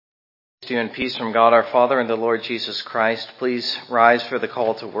To you in peace from God our Father and the Lord Jesus Christ. Please rise for the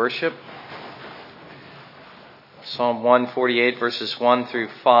call to worship. Psalm 148 verses 1 through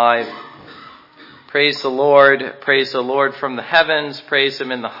 5. Praise the Lord from the heavens, praise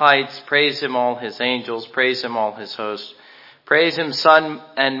him in the heights, praise him all his angels, praise him all his hosts. Praise him sun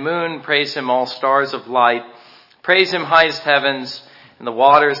and moon, praise him all stars of light, praise him highest heavens and the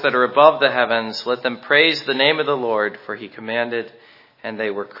waters that are above the heavens. Let them praise the name of the Lord, for he commanded and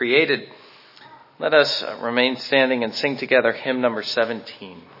they were created. Let us remain standing and sing together hymn number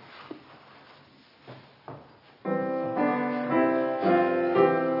 17.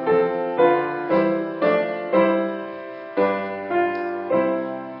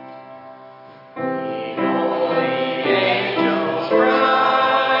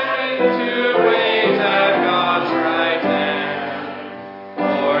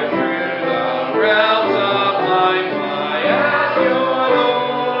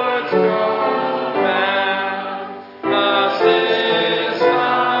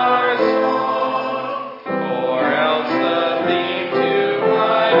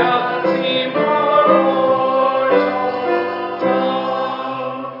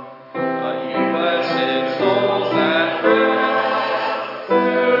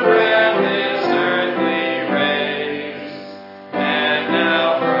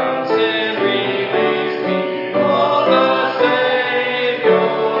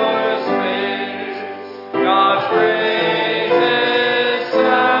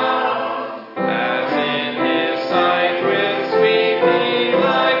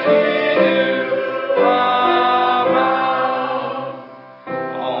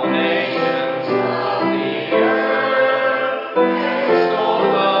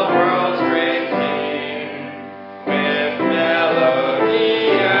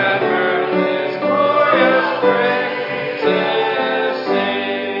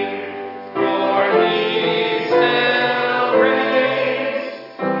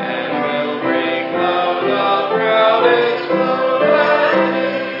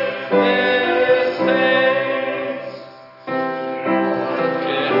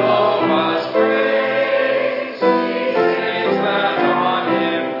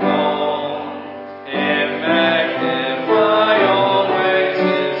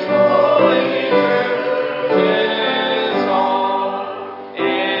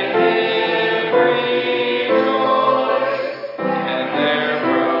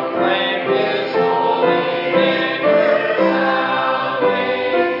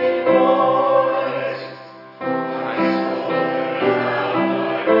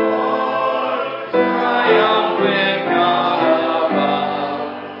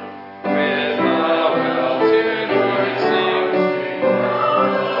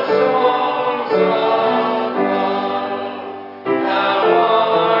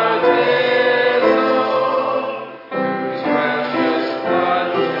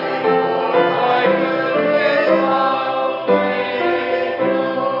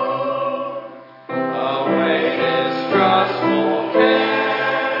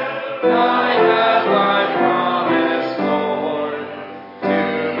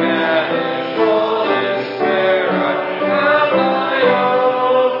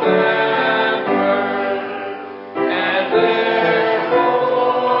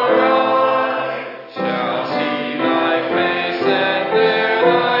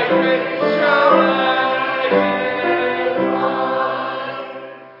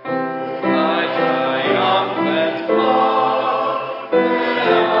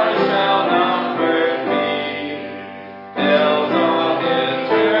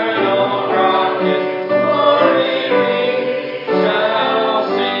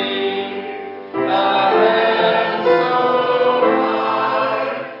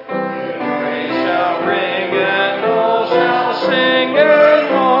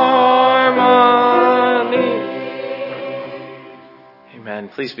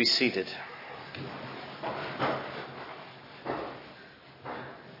 Please be seated.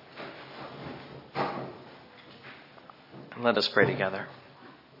 And let us pray together.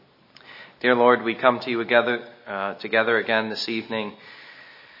 Dear Lord, we come to you together again this evening,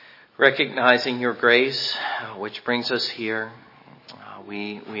 recognizing your grace, which brings us here.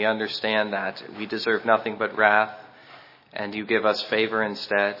 We understand that we deserve nothing but wrath, and you give us favor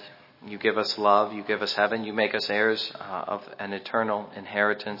instead. You give us love, you give us heaven, you make us heirs of an eternal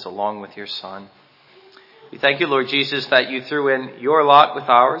inheritance along with your Son. We thank you, Lord Jesus, that you threw in your lot with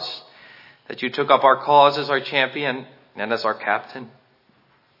ours, that you took up our cause as our champion and as our captain.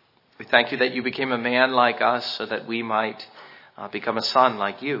 We thank you that you became a man like us so that we might become a son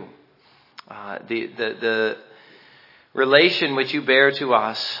like you. The relation which you bear to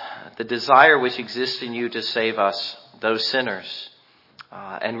us, the desire which exists in you to save us, those sinners.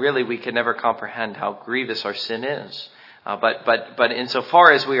 And really we can never comprehend how grievous our sin is. But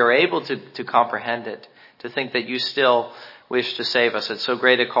insofar as we are able to comprehend it, to think that you still wish to save us at so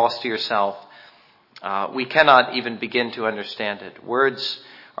great a cost to yourself, we cannot even begin to understand it. Words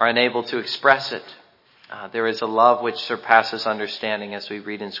are unable to express it. There is a love which surpasses understanding, as we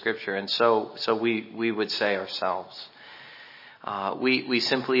read in Scripture, and so we would say ourselves. We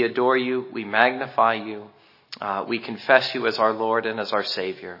simply adore you, we magnify you, we confess you as our Lord and as our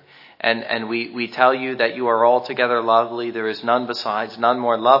Savior. And we tell you that you are altogether lovely. There is none besides, none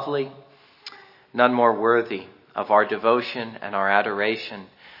more lovely, none more worthy of our devotion and our adoration.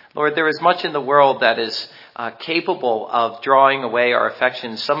 Lord, there is much in the world that is capable of drawing away our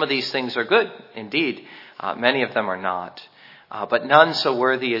affections. Some of these things are good, indeed. Many of them are not. But none so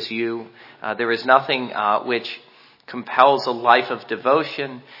worthy as you. There is nothing which compels a life of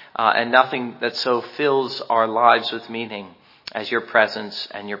devotion, and nothing that so fills our lives with meaning as your presence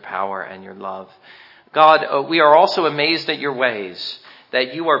and your power and your love. God, we are also amazed at your ways,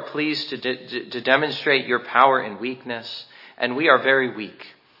 that you are pleased to demonstrate your power in weakness, and we are very weak.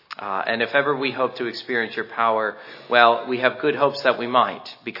 And if ever we hope to experience your power, well, we have good hopes that we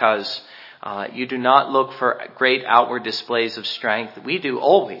might, because you do not look for great outward displays of strength. We do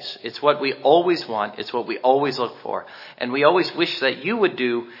always. It's what we always want. It's what we always look for. And we always wish that you would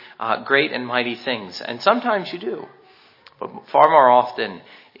do great and mighty things. And sometimes you do. But far more often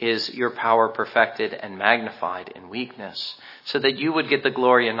is your power perfected and magnified in weakness, so that you would get the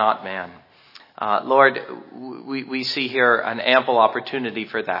glory and not man. Lord, we see here an ample opportunity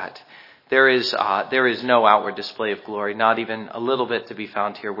for that. There is no outward display of glory, not even a little bit to be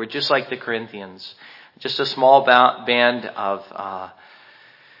found here. We're just like the Corinthians, just a small band of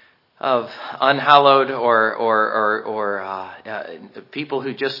unhallowed or people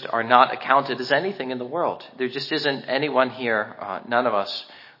who just are not accounted as anything in the world. There just isn't anyone here, none of us,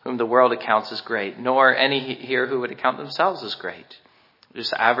 whom the world accounts as great, nor any here who would account themselves as great.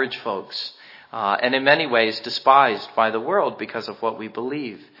 Just average folks, and in many ways despised by the world because of what we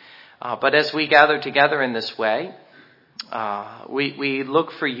believe. But as we gather together in this way, we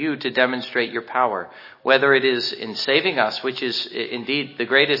look for you to demonstrate your power, whether it is in saving us, which is indeed the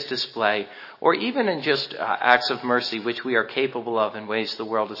greatest display, or even in just acts of mercy, which we are capable of in ways the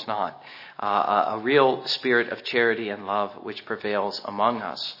world is not. A real spirit of charity and love which prevails among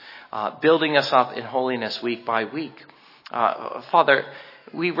us, building us up in holiness week by week. Father,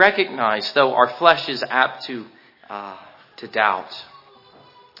 we recognize, though our flesh is apt to doubt,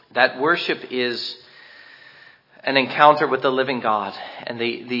 that worship is an encounter with the living God, and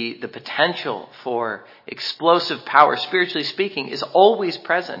the potential for explosive power, spiritually speaking, is always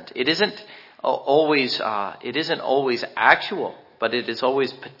present. It isn't always actual, but it is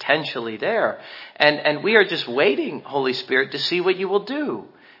always potentially there. And we are just waiting, Holy Spirit, to see what you will do.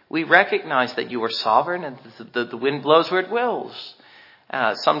 We recognize that you are sovereign, and the wind blows where it wills.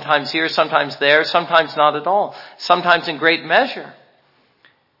 Sometimes here, sometimes there, sometimes not at all, sometimes in great measure.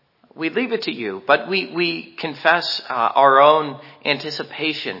 We leave it to you, but we confess our own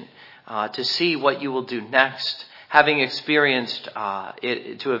anticipation to see what you will do next, having experienced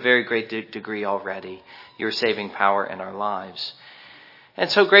it to a very great degree already, your saving power in our lives. And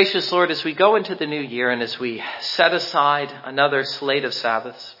so, gracious Lord, as we go into the new year and as we set aside another slate of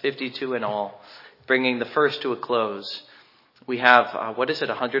Sabbaths, 52 in all, bringing the first to a close, we have,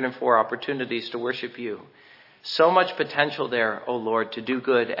 104 opportunities to worship you. So much potential there, O Lord, to do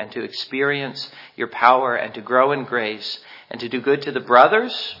good and to experience your power and to grow in grace and to do good to the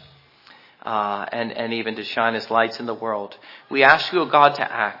brothers and even to shine as lights in the world. We ask you, O God,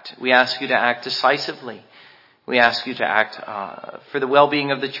 to act. We ask you to act decisively. We ask you to act for the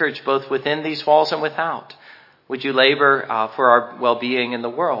well-being of the church, both within these walls and without. Would you labor for our well-being in the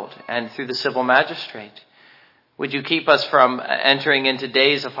world and through the civil magistrate? Would you keep us from entering into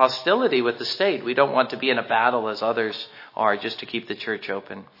days of hostility with the state? We don't want to be in a battle as others are just to keep the church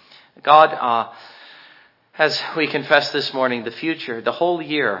open. God, as we confess this morning, the future, the whole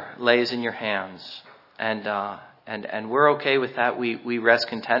year lays in your hands. And we're okay with that. We rest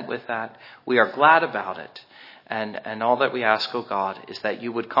content with that. We are glad about it. And all that we ask, O God, is that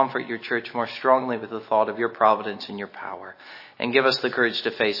you would comfort your church more strongly with the thought of your providence and your power. And give us the courage to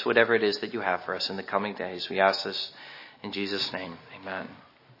face whatever it is that you have for us in the coming days. We ask this in Jesus' name. Amen.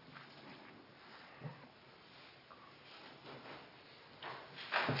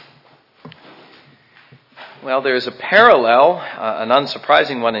 Well, there's a parallel, an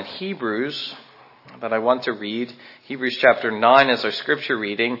unsurprising one in Hebrews, that I want to read. Hebrews chapter 9 is our scripture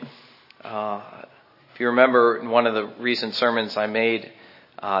reading. If you remember, in one of the recent sermons I made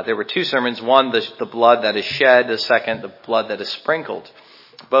There were two sermons. One, the blood that is shed. The second, the blood that is sprinkled.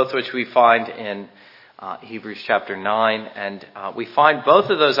 Both which we find in Hebrews chapter 9. And we find both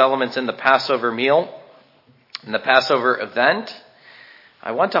of those elements in the Passover meal, in the Passover event.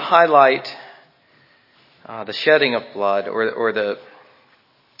 I want to highlight the shedding of blood, or the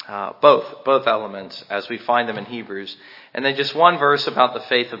both elements as we find them in Hebrews. And then just one verse about the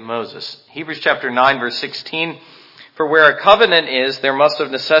faith of Moses. Hebrews chapter 9, verse 16. For where a covenant is, there must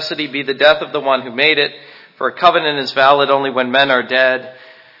of necessity be the death of the one who made it. For a covenant is valid only when men are dead.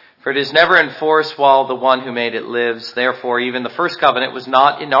 For it is never in force while the one who made it lives. Therefore, even the first covenant was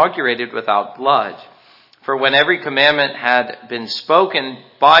not inaugurated without blood. For when every commandment had been spoken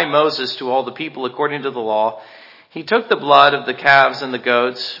by Moses to all the people according to the law, he took the blood of the calves and the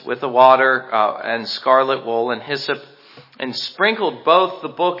goats with the water and scarlet wool and hyssop, and sprinkled both the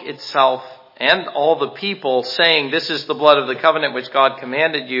book itself and all the people, saying, "This is the blood of the covenant which God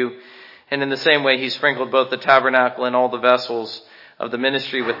commanded you." And in the same way he sprinkled both the tabernacle and all the vessels of the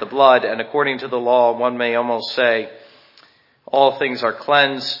ministry with the blood. And according to the law, one may almost say, all things are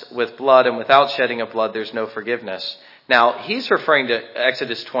cleansed with blood, and without shedding of blood there's no forgiveness. Now, he's referring to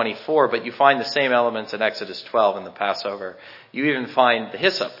Exodus 24, but you find the same elements in Exodus 12 in the Passover. You even find the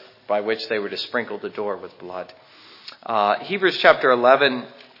hyssop by which they were to sprinkle the door with blood. Hebrews chapter 11,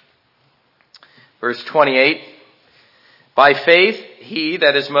 verse 28. By faith, he,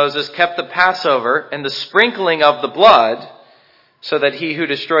 that is Moses, kept the Passover and the sprinkling of the blood, so that he who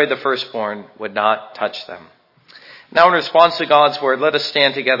destroyed the firstborn would not touch them. Now, in response to God's word, let us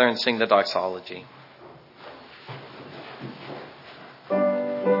stand together and sing the doxology.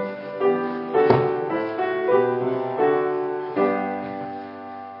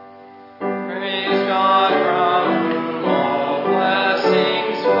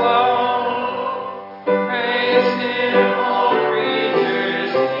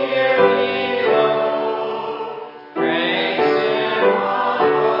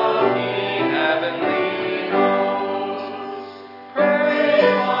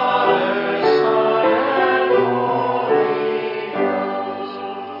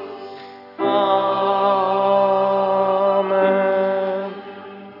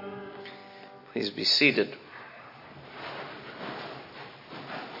 Be seated.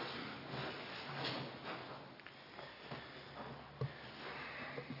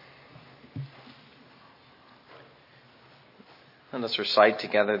 And let's recite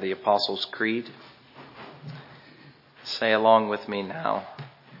together the Apostles' Creed. Say along with me now.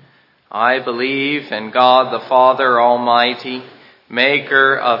 I believe in God the Father Almighty,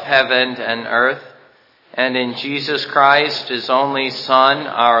 maker of heaven and earth, and in Jesus Christ, his only Son,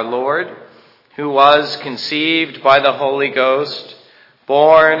 our Lord, who was conceived by the Holy Ghost,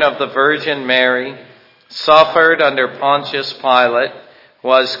 born of the Virgin Mary, suffered under Pontius Pilate,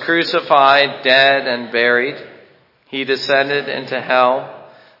 was crucified, dead, and buried. He descended into hell.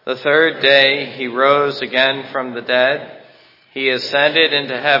 The third day he rose again from the dead. He ascended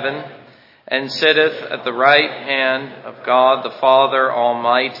into heaven and sitteth at the right hand of God the Father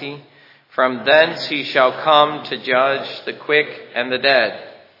Almighty. From thence he shall come to judge the quick and the dead.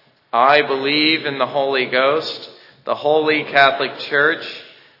 I believe in the Holy Ghost, the Holy Catholic Church,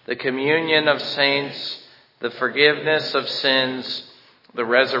 the communion of saints, the forgiveness of sins, the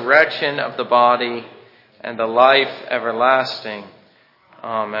resurrection of the body, and the life everlasting.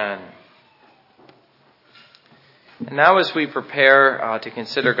 Amen. And now as we prepare to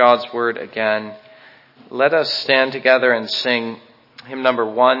consider God's Word again, let us stand together and sing hymn number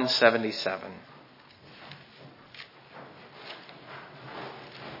 177.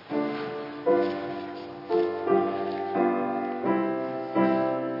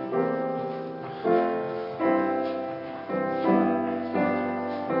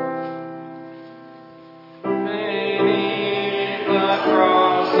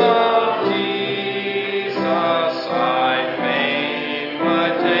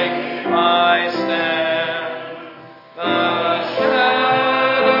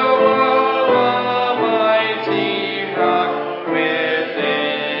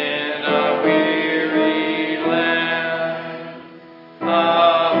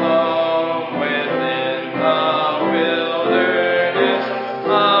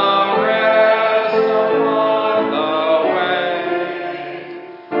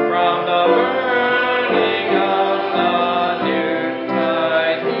 From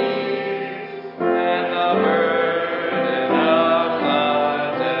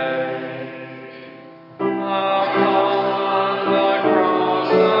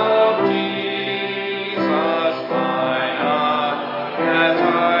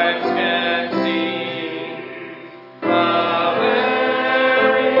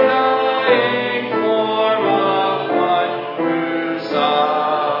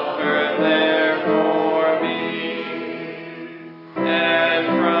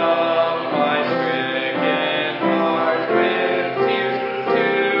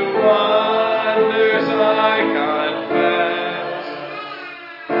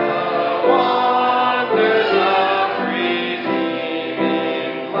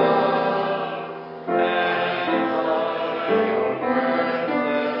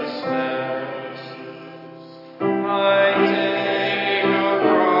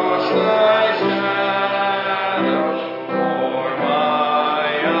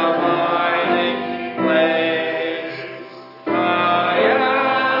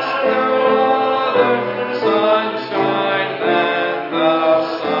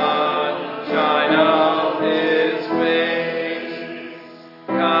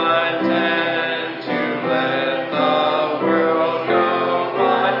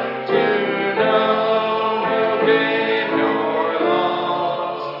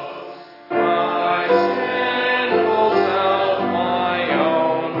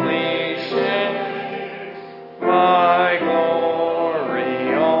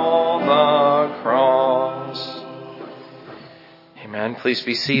And please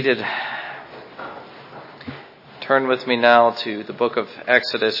be seated. Turn with me now to the book of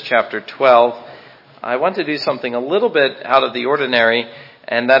Exodus chapter 12. I want to do something a little bit out of the ordinary,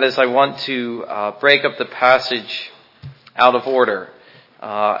 and that is I want to break up the passage out of order.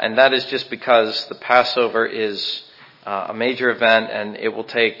 And that is just because the Passover is a major event, and it will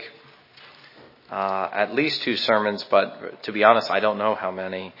take at least 2 sermons, but to be honest, I don't know how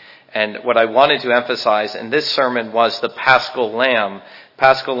many. And what I wanted to emphasize in this sermon was the Paschal Lamb.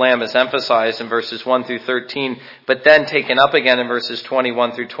 Paschal Lamb is emphasized in verses 1 through 13, but then taken up again in verses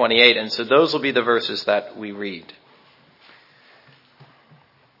 21 through 28. And so those will be the verses that we read.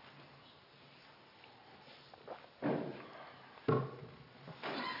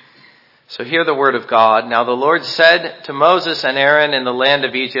 So hear the word of God. Now the Lord said to Moses and Aaron in the land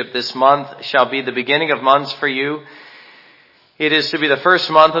of Egypt, "This month shall be the beginning of months for you. It is to be the first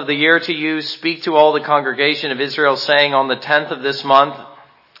month of the year to you. Speak to all the congregation of Israel, saying, on the 10th of this month,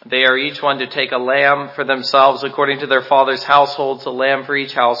 they are each one to take a lamb for themselves according to their father's households, a lamb for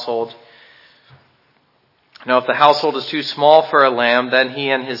each household. Now if the household is too small for a lamb, then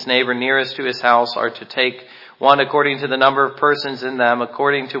he and his neighbor nearest to his house are to take one according to the number of persons in them.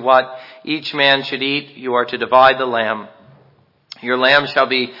 According to what each man should eat, you are to divide the lamb. Your lamb shall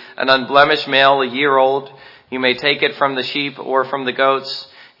be an unblemished male, a year old. You may take it from the sheep or from the goats.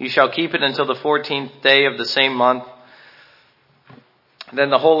 You shall keep it until the 14th day of the same month. Then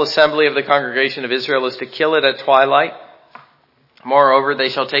the whole assembly of the congregation of Israel is to kill it at twilight. Moreover, they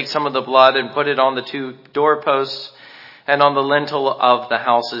shall take some of the blood and put it on the 2 doorposts and on the lintel of the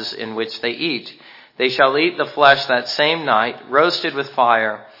houses in which they eat. They shall eat the flesh that same night, roasted with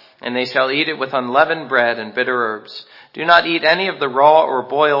fire, and they shall eat it with unleavened bread and bitter herbs. Do not eat any of the raw or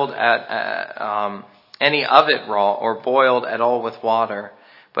boiled any of it raw or boiled at all with water,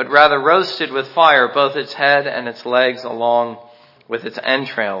 but rather roasted with fire, both its head and its legs along with its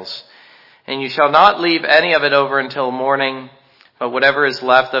entrails. And you shall not leave any of it over until morning, but whatever is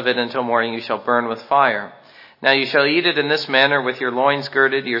left of it until morning you shall burn with fire. Now you shall eat it in this manner, with your loins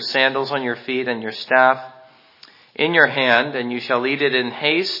girded, your sandals on your feet, and your staff in your hand, and you shall eat it in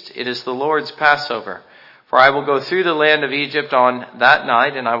haste. It is the Lord's Passover. For I will go through the land of Egypt on that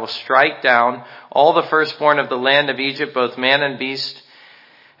night, and I will strike down all the firstborn of the land of Egypt, both man and beast.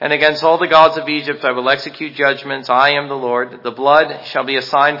 And against all the gods of Egypt I will execute judgments. I am the Lord. The blood shall be a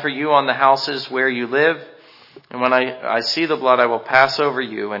sign for you on the houses where you live. And when I see the blood, I will pass over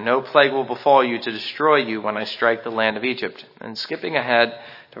you, and no plague will befall you to destroy you when I strike the land of Egypt." And skipping ahead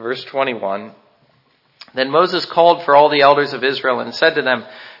to verse 21. Then Moses called for all the elders of Israel and said to them,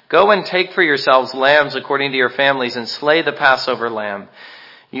 "Go and take for yourselves lambs according to your families, and slay the Passover lamb.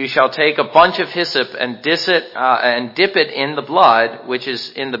 You shall take a bunch of hyssop and dip it in the blood which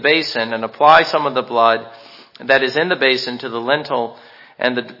is in the basin, and apply some of the blood that is in the basin to the lintel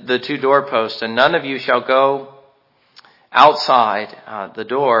and the 2 doorposts. And none of you shall go outside the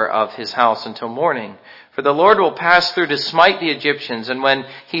door of his house until morning. For the Lord will pass through to smite the Egyptians, and when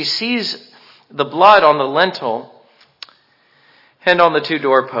he sees the blood on the lintel and on the 2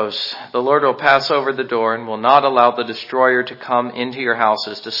 doorposts, the Lord will pass over the door and will not allow the destroyer to come into your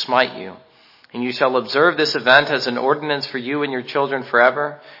houses to smite you. And you shall observe this event as an ordinance for you and your children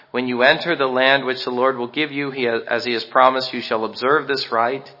forever. When you enter the land which the Lord will give you, as he has promised, you shall observe this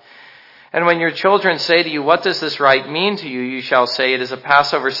rite. And when your children say to you, 'What does this rite mean to you?' you shall say, 'It is a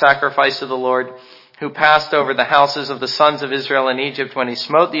Passover sacrifice to the Lord, who passed over the houses of the sons of Israel in Egypt when he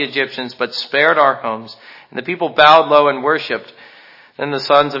smote the Egyptians, but spared our homes.' And the people bowed low and worshipped. Then the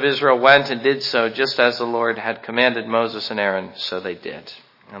sons of Israel went and did so, just as the Lord had commanded Moses and Aaron, so they did."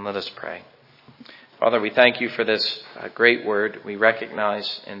 And let us pray. Father, we thank you for this great word. We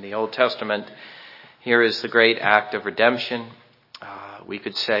recognize in the Old Testament, here is the great act of redemption. We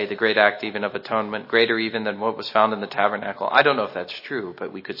could say the great act even of atonement, greater even than what was found in the tabernacle. I don't know if that's true,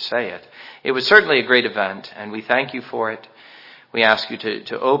 but we could say it. It was certainly a great event, and we thank you for it. We ask you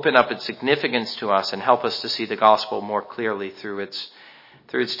to open up its significance to us and help us to see the gospel more clearly through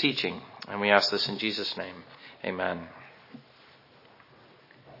its teaching. And we ask this in Jesus' name. Amen.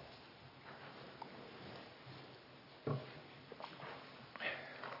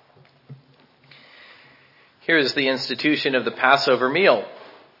 Here is the institution of the Passover meal,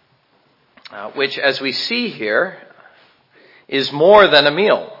 which, as we see here, is more than a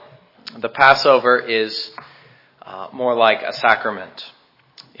meal. The Passover is more like a sacrament.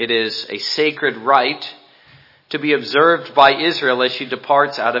 It is a sacred rite to be observed by Israel as she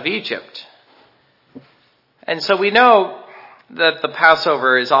departs out of Egypt. And so we know that the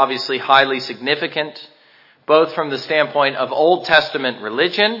Passover is obviously highly significant, both from the standpoint of Old Testament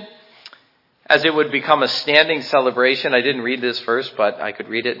religion as it would become a standing celebration. I didn't read this verse, but I could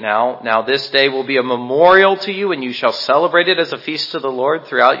read it now. Now this day will be a memorial to you, and you shall celebrate it as a feast to the Lord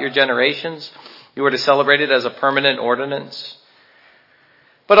throughout your generations. You are to celebrate it as a permanent ordinance.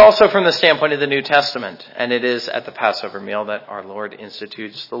 But also from the standpoint of the New Testament. And it is at the Passover meal that our Lord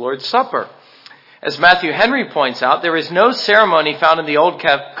institutes the Lord's Supper. As Matthew Henry points out, there is no ceremony found in the Old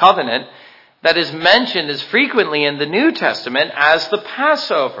Covenant that is mentioned as frequently in the New Testament as the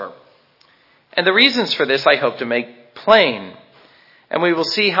Passover. And the reasons for this I hope to make plain. And we will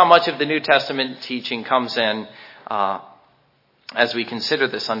see how much of the New Testament teaching comes in as we consider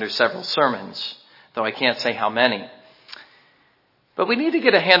this under several sermons, though I can't say how many. But we need to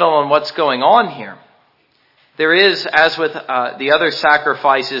get a handle on what's going on here. There is, as with the other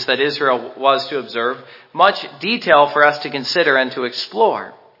sacrifices that Israel was to observe, much detail for us to consider and to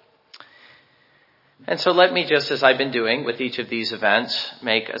explore. And so let me, just as I've been doing with each of these events,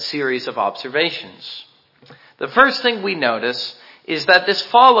 make a series of observations. The first thing we notice is that this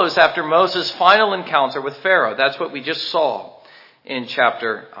follows after Moses' final encounter with Pharaoh. That's what we just saw in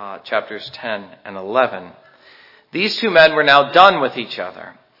chapters 10 and 11. These two men were now done with each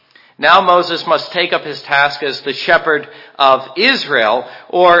other. Now Moses must take up his task as the shepherd of Israel,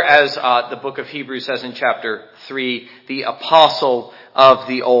 or as the book of Hebrews says in chapter 3, the apostle of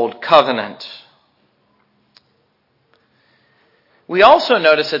the Old Covenant. We also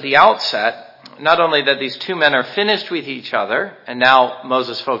notice at the outset, not only that these two men are finished with each other, and now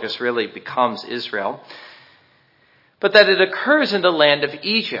Moses' focus really becomes Israel, but that it occurs in the land of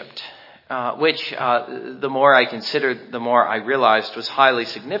Egypt, which the more I considered, the more I realized was highly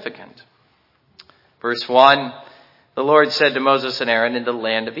significant. Verse 1, the Lord said to Moses and Aaron in the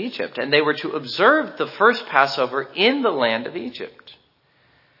land of Egypt, and they were to observe the first Passover in the land of Egypt.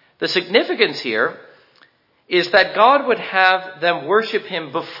 The significance here is that God would have them worship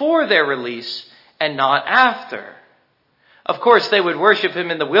him before their release and not after. Of course, they would worship him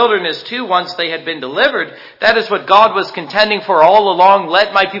in the wilderness too once they had been delivered. That is what God was contending for all along.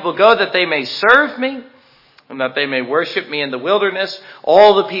 Let my people go that they may serve me and that they may worship me in the wilderness,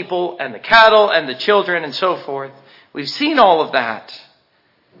 all the people and the cattle and the children and so forth. We've seen all of that.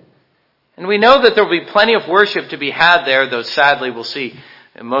 And we know that there will be plenty of worship to be had there, though sadly we'll see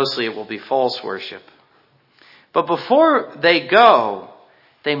mostly it will be false worship. But before they go,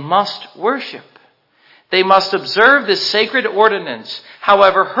 they must worship. They must observe this sacred ordinance,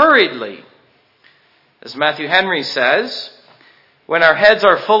 however hurriedly. As Matthew Henry says, when our heads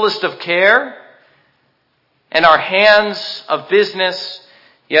are fullest of care and our hands of business,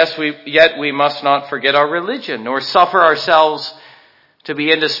 yet we must not forget our religion, nor suffer ourselves to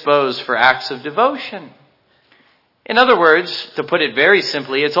be indisposed for acts of devotion. In other words, to put it very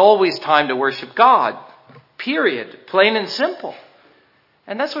simply, it's always time to worship God. Period. Plain and simple.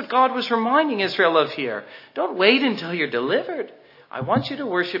 And that's what God was reminding Israel of here. Don't wait until you're delivered. I want you to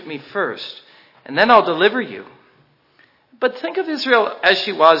worship me first, and then I'll deliver you. But think of Israel as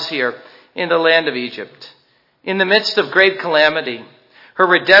she was here in the land of Egypt. In the midst of great calamity, her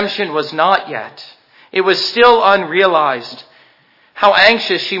redemption was not yet. It was still unrealized. How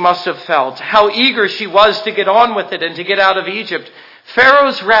anxious she must have felt. How eager she was to get on with it and to get out of Egypt.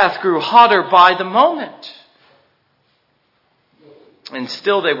 Pharaoh's wrath grew hotter by the moment. And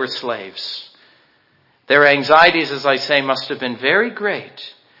still they were slaves. Their anxieties, as I say, must have been very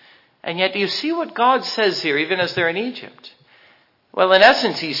great. And yet you see what God says here, even as they're in Egypt. Well, in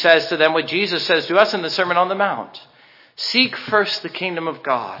essence, he says to them what Jesus says to us in the Sermon on the Mount. Seek first the kingdom of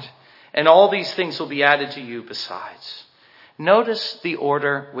God, and all these things will be added to you besides. Notice the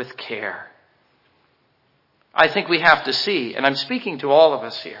order with care. I think we have to see, and I'm speaking to all of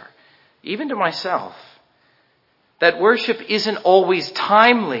us here, even to myself, that worship isn't always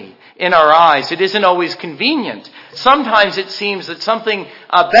timely in our eyes. It isn't always convenient. Sometimes it seems that something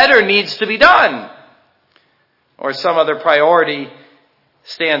better needs to be done, or some other priority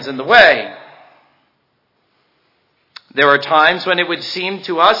stands in the way. There are times when it would seem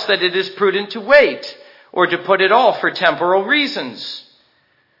to us that it is prudent to wait or to put it off for temporal reasons.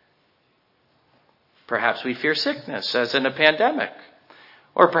 Perhaps we fear sickness, as in a pandemic,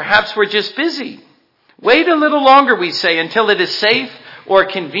 or perhaps we're just busy. Wait a little longer, we say, until it is safe or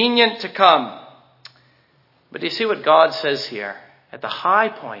convenient to come. But do you see what God says here at the high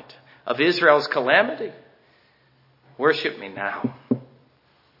point of Israel's calamity? Worship me now.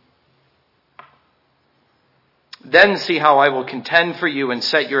 Then see how I will contend for you and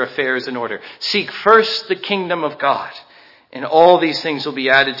set your affairs in order. Seek first the kingdom of God, and all these things will be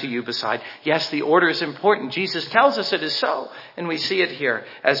added to you beside. Yes, the order is important. Jesus tells us it is so, and we see it here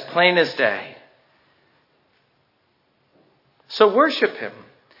as plain as day. So worship him.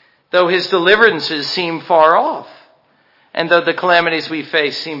 though his deliverances seem far off, and though the calamities we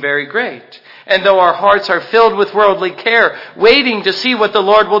face seem very great, and though our hearts are filled with worldly care, waiting to see what the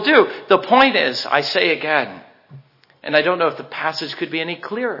Lord will do. The point is, I say again, and I don't know if the passage could be any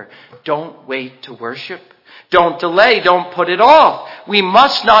clearer, don't wait to worship. Don't delay. Don't put it off. We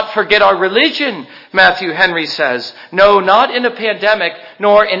must not forget our religion, Matthew Henry says. No, not in a pandemic,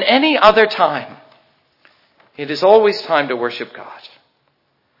 nor in any other time. It is always time to worship God.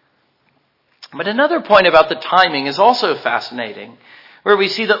 But another point about the timing is also fascinating, where we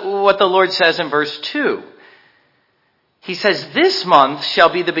see what the Lord says in verse 2. He says, "This month shall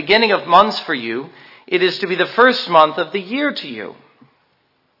be the beginning of months for you. It is to be the first month of the year to you."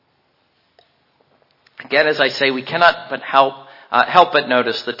 Again, as I say, we cannot but help but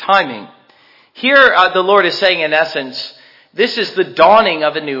notice the timing. Here, the Lord is saying, in essence, this is the dawning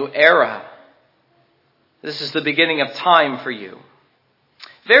of a new era. This is the beginning of time for you.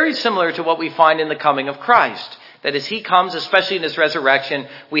 Very similar to what we find in the coming of Christ. That as he comes, especially in his resurrection,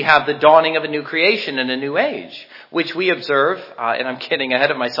 we have the dawning of a new creation and a new age, which we observe, and I'm getting ahead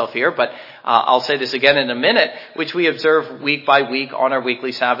of myself here, but I'll say this again in a minute, which we observe week by week on our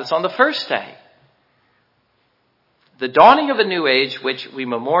weekly Sabbaths on the first day. The dawning of a new age, which we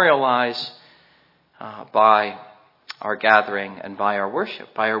memorialize by our gathering and by our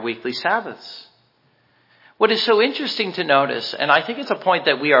worship, by our weekly Sabbaths. What is so interesting to notice, and I think it's a point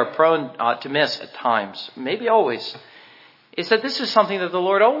that we are prone to miss at times, maybe always, is that this is something that the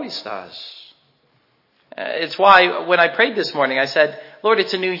Lord always does. It's why when I prayed this morning, I said, Lord,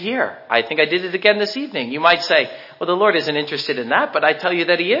 it's a new year. I think I did it again this evening. You might say, well, the Lord isn't interested in that, but I tell you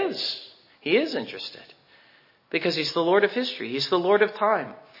that he is. He is interested. Because he's the Lord of history. He's the Lord of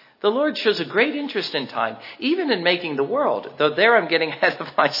time. The Lord shows a great interest in time, even in making the world. Though there I'm getting ahead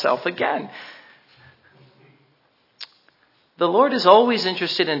of myself again. The Lord is always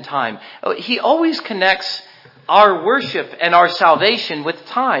interested in time. He always connects our worship and our salvation with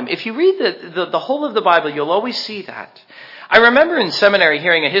time. If you read the whole of the Bible, you'll always see that. I remember in seminary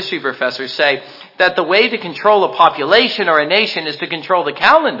hearing a history professor say that the way to control a population or a nation is to control the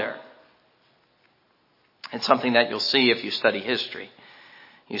calendar. It's something that you'll see if you study history.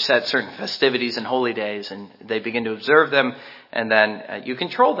 You set certain festivities and holy days, and they begin to observe them, and then you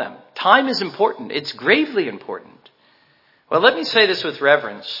control them. Time is important. It's gravely important. Well, let me say this with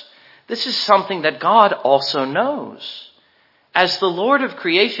reverence. This is something that God also knows. As the Lord of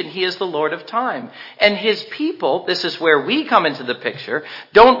creation, he is the Lord of time. And his people, this is where we come into the picture,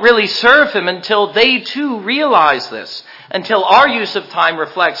 don't really serve him until they too realize this. Until our use of time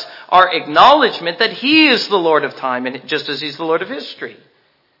reflects our acknowledgement that he is the Lord of time, and just as he's the Lord of history.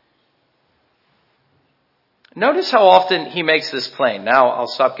 Notice how often he makes this plain. Now I'll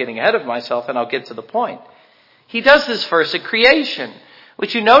stop getting ahead of myself and I'll get to the point. He does this first at creation.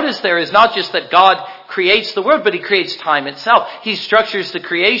 Which you notice there is not just that God creates the world, but he creates time itself. He structures the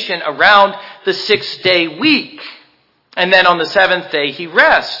creation around the 6-day week. And then on the 7th day, he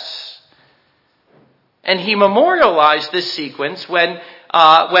rests. And he memorialized this sequence when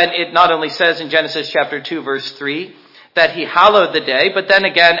it not only says in Genesis chapter 2, verse 3, that he hallowed the day, but then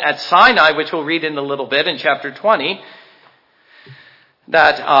again at Sinai, which we'll read in a little bit in chapter 20,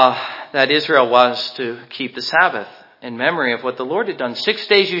 that Israel was to keep the Sabbath. In memory of what the Lord had done. 6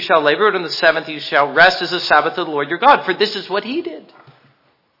 days you shall labor, and on the 7th you shall rest as a Sabbath of the Lord your God. For this is what he did.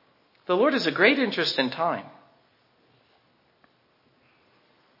 The Lord has a great interest in time.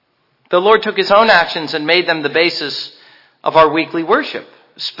 The Lord took his own actions and made them the basis of our weekly worship,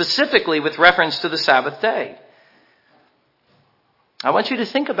 specifically with reference to the Sabbath day. I want you to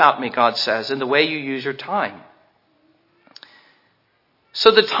think about me, God says, in the way you use your time. So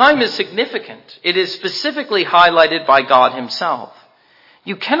the time is significant. It is specifically highlighted by God himself.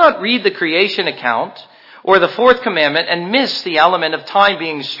 You cannot read the creation account or the fourth commandment and miss the element of time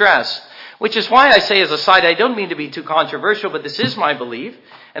being stressed, which is why I say as a side, I don't mean to be too controversial, but this is my belief,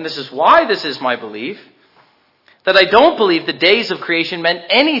 and this is why this is my belief, that I don't believe the days of creation meant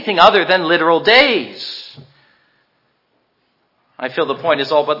anything other than literal days. I feel the point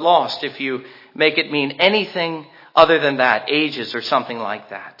is all but lost if you make it mean anything other than that, ages or something like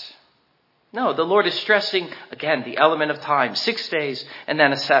that. No, the Lord is stressing, again, the element of time, 6 days and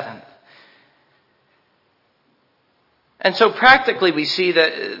then a 7th. And so practically we see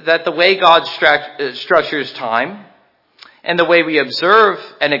that the way God structures time and the way we observe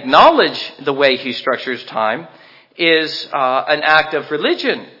and acknowledge the way he structures time is an act of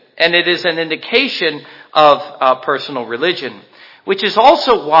religion. And it is an indication of personal religion. Which is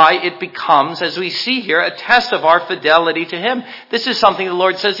also why it becomes, as we see here, a test of our fidelity to him. This is something the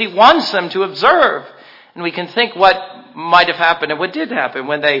Lord says he wants them to observe. And we can think what might have happened and what did happen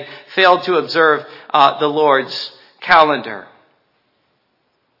when they failed to observe the Lord's calendar.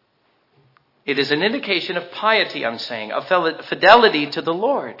 It is an indication of piety, I'm saying, of fidelity to the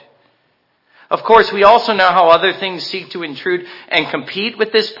Lord. Of course, we also know how other things seek to intrude and compete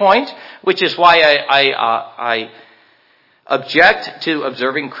with this point, which is why I object to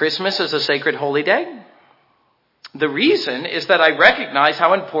observing Christmas as a sacred holy day. The reason is that I recognize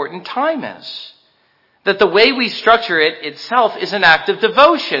how important time is. That the way we structure it itself is an act of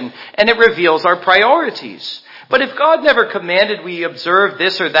devotion, and it reveals our priorities. But if God never commanded we observe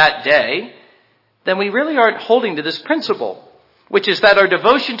this or that day, then we really aren't holding to this principle, which is that our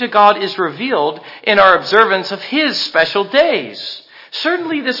devotion to God is revealed in our observance of His special days.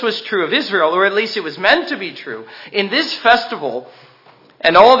 Certainly this was true of Israel, or at least it was meant to be true. In this festival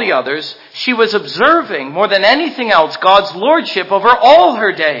and all the others, she was observing more than anything else God's lordship over all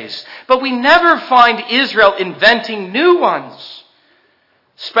her days. But we never find Israel inventing new ones.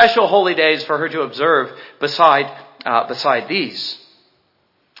 Special holy days for her to observe beside these.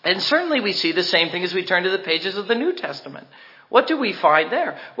 And certainly we see the same thing as we turn to the pages of the New Testament. What do we find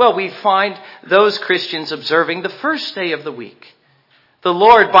there? Well, we find those Christians observing the first day of the week. The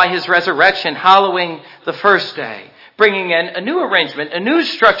Lord, by His resurrection, hallowing the first day, bringing in a new arrangement, a new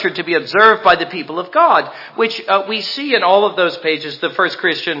structure to be observed by the people of God, which we see in all of those pages the first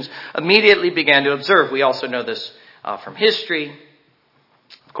Christians immediately began to observe. We also know this from history.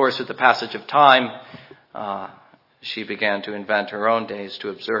 Of course, with the passage of time, she began to invent her own days to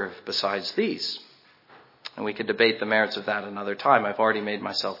observe besides these. And we could debate the merits of that another time. I've already made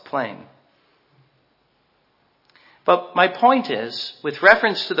myself plain. But my point is, with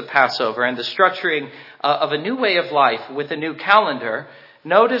reference to the Passover and the structuring of a new way of life with a new calendar,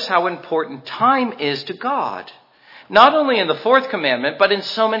 notice how important time is to God. Not only in the fourth commandment, but in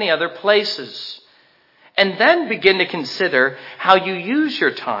so many other places. And then begin to consider how you use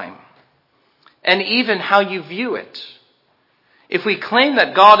your time. And even how you view it. If we claim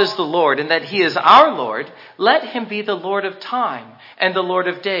that God is the Lord and that He is our Lord, let Him be the Lord of time and the Lord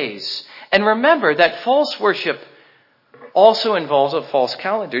of days. And remember that false worship also involves a false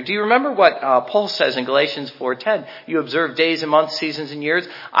calendar. Do you remember what Paul says in Galatians 4:10? You observe days and months, seasons and years.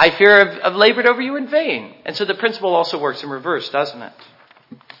 I fear I've labored over you in vain. And so the principle also works in reverse, doesn't it?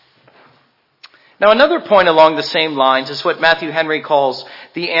 Now, another point along the same lines is what Matthew Henry calls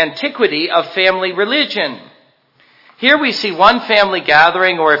the antiquity of family religion. Here we see one family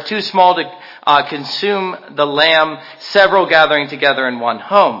gathering, or if too small to consume the lamb, several gathering together in one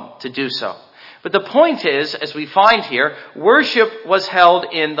home to do so. But the point is, as we find here, worship was held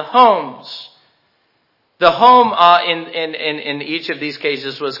in the homes. The home in each of these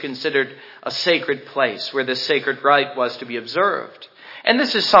cases was considered a sacred place where this sacred rite was to be observed. And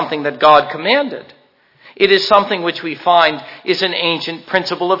this is something that God commanded. It is something which we find is an ancient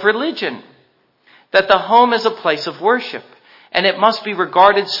principle of religion. That the home is a place of worship, and it must be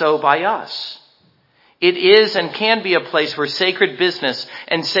regarded so by us. It is and can be a place where sacred business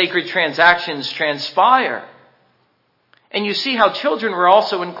and sacred transactions transpire. And you see how children were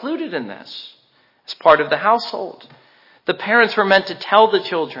also included in this as part of the household. The parents were meant to tell the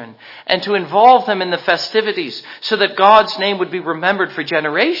children and to involve them in the festivities so that God's name would be remembered for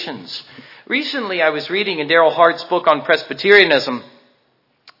generations. Recently, I was reading in Darrell Hart's book on Presbyterianism.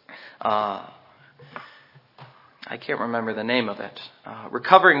 I can't remember the name of it.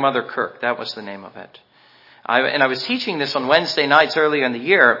 Recovering Mother Kirk, that was the name of it. I was teaching this on Wednesday nights earlier in the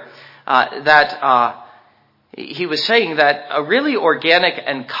year, that he was saying that a really organic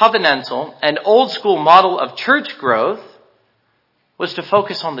and covenantal and old school model of church growth was to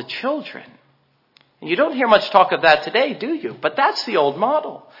focus on the children. And you don't hear much talk of that today, do you? But that's the old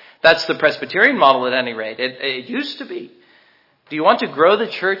model. That's the Presbyterian model at any rate. It used to be. Do you want to grow the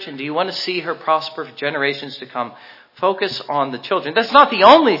church and do you want to see her prosper for generations to come? Focus on the children. That's not the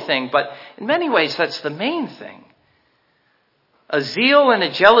only thing, but in many ways that's the main thing. A zeal and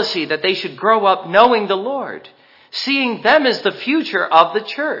a jealousy that they should grow up knowing the Lord, seeing them as the future of the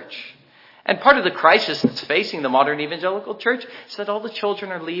church. And part of the crisis that's facing the modern evangelical church is that all the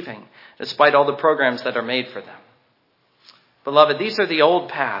children are leaving, despite all the programs that are made for them. Beloved, these are the old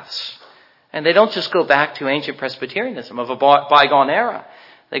paths. And they don't just go back to ancient Presbyterianism of a bygone era.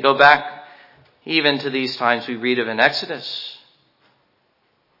 They go back even to these times we read of in Exodus.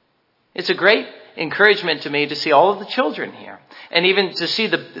 It's a great encouragement to me to see all of the children here. And even to see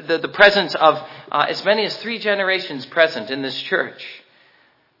the presence of as many as 3 generations present in this church.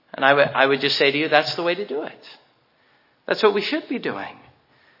 And I would just say to you, that's the way to do it. That's what we should be doing.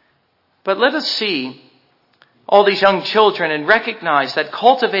 But let us see all these young children and recognize that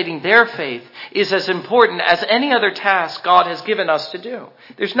cultivating their faith is as important as any other task God has given us to do.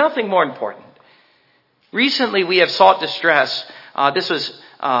 There's nothing more important. Recently, we have sought to stress,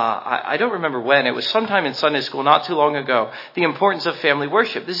 I don't remember when, it was sometime in Sunday school not too long ago, the importance of family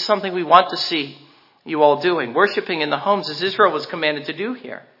worship. This is something we want to see you all doing, worshiping in the homes as Israel was commanded to do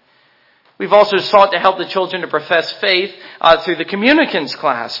here. We've also sought to help the children to profess faith through the communicants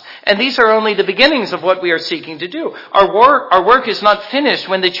class. And these are only the beginnings of what we are seeking to do. Our work is not finished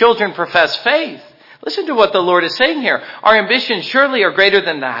when the children profess faith. Listen to what the Lord is saying here. Our ambitions surely are greater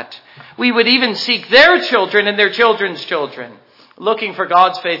than that. We would even seek their children and their children's children, looking for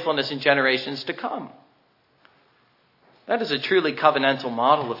God's faithfulness in generations to come. That is a truly covenantal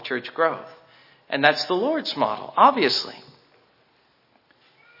model of church growth. And that's the Lord's model, obviously.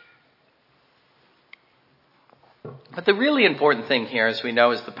 But the really important thing here, as we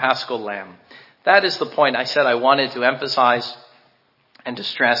know, is the Paschal Lamb. That is the point I said I wanted to emphasize and to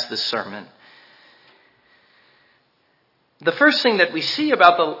stress this sermon. The first thing that we see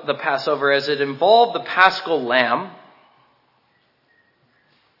about the Passover as it involved the Paschal Lamb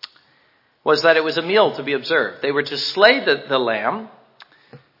was that it was a meal to be observed. They were to slay the lamb,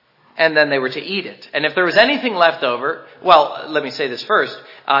 and then they were to eat it. And if there was anything left over, well, let me say this first.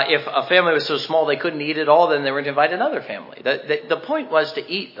 If a family was so small they couldn't eat it all, then they were to invite another family. The point was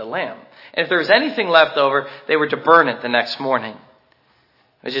to eat the lamb. And if there was anything left over, they were to burn it the next morning,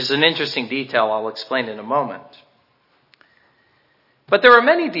 which is an interesting detail I'll explain in a moment. But there are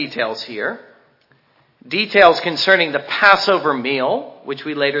many details here. Details concerning the Passover meal, which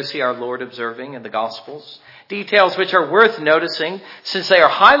we later see our Lord observing in the Gospels. Details which are worth noticing since they are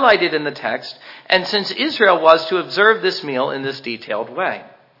highlighted in the text and since Israel was to observe this meal in this detailed way.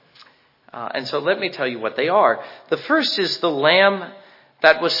 And so let me tell you what they are. The first is the lamb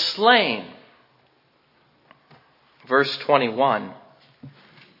that was slain. Verse 21.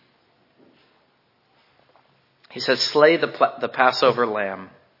 He says, slay the Passover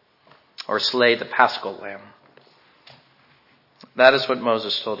lamb, or slay the Paschal lamb. That is what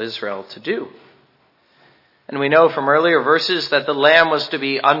Moses told Israel to do. And we know from earlier verses that the lamb was to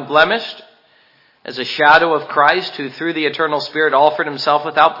be unblemished as a shadow of Christ, who through the eternal Spirit offered himself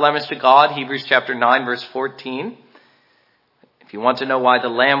without blemish to God, Hebrews chapter 9, verse 14. If you want to know why the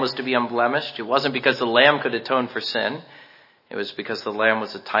lamb was to be unblemished, it wasn't because the lamb could atone for sin. It was because the lamb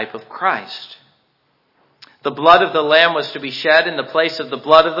was a type of Christ. The blood of the lamb was to be shed in the place of the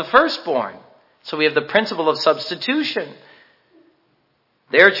blood of the firstborn. So we have the principle of substitution.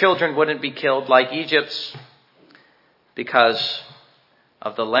 Their children wouldn't be killed like Egypt's because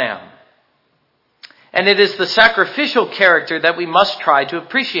of the lamb. And it is the sacrificial character that we must try to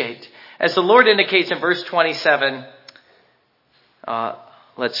appreciate. As the Lord indicates in verse 27,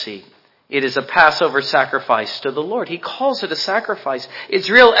 it is a Passover sacrifice to the Lord. He calls it a sacrifice. Its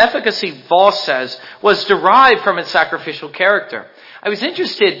real efficacy, Voss says, was derived from its sacrificial character. I was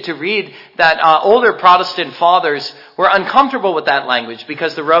interested to read that older Protestant fathers were uncomfortable with that language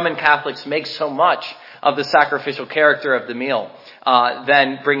because the Roman Catholics make so much of the sacrificial character of the meal,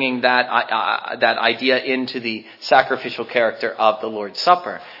 then bringing that idea into the sacrificial character of the Lord's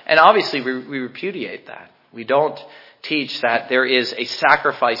Supper. And obviously we repudiate that. We don't teach that there is a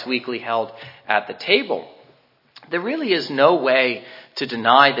sacrifice weekly held at the table. There really is no way to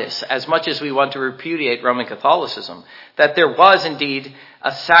deny this, as much as we want to repudiate Roman Catholicism, that there was indeed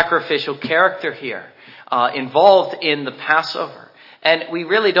a sacrificial character here involved in the Passover. And we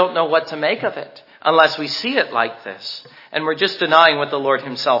really don't know what to make of it unless we see it like this. And we're just denying what the Lord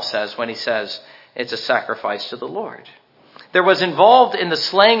himself says when he says it's a sacrifice to the Lord. There was involved in the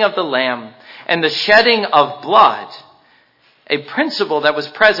slaying of the lamb and the shedding of blood a principle that was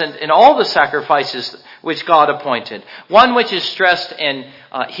present in all the sacrifices which God appointed. One which is stressed in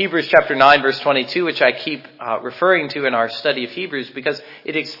Hebrews chapter 9, verse 22, which I keep referring to in our study of Hebrews because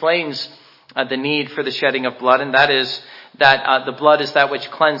it explains the need for the shedding of blood, and that is that the blood is that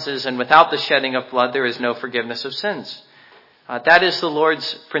which cleanses, and without the shedding of blood there is no forgiveness of sins. That is the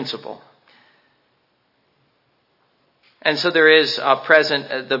Lord's principle. And so there is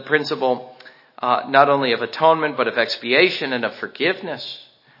present the principle not only of atonement, but of expiation and of forgiveness.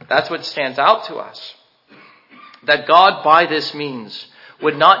 That's what stands out to us. That God, by this means,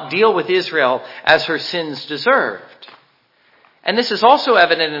 would not deal with Israel as her sins deserved. And this is also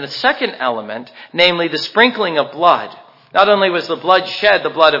evident in a second element, namely the sprinkling of blood. Not only was the blood shed, the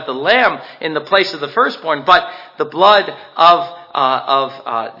blood of the lamb, in the place of the firstborn, but the blood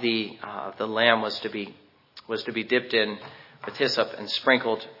of the lamb was to be dipped in with hyssop and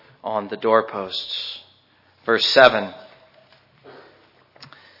sprinkled on the doorposts. Verse 7.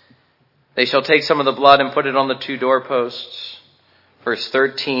 They shall take some of the blood and put it on the 2 doorposts. Verse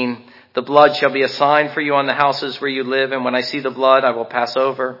 13, the blood shall be a sign for you on the houses where you live, and when I see the blood, I will pass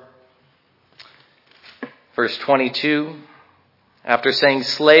over. Verse 22, after saying,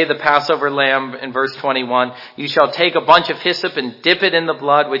 slay the Passover lamb, in verse 21, you shall take a bunch of hyssop and dip it in the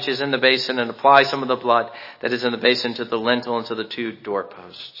blood which is in the basin, and apply some of the blood that is in the basin to the lintel and to the 2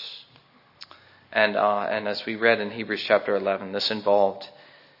 doorposts. And as we read in Hebrews chapter 11, this involved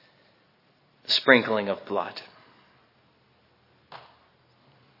sprinkling of blood.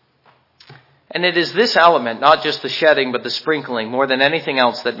 And it is this element, not just the shedding, but the sprinkling, more than anything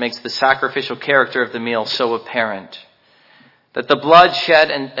else, that makes the sacrificial character of the meal so apparent. That the blood shed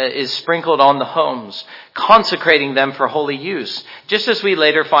and is sprinkled on the homes, consecrating them for holy use, just as we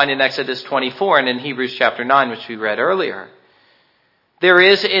later find in Exodus 24 and in Hebrews chapter 9, which we read earlier. There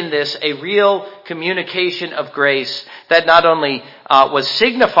is in this a real communication of grace that not only was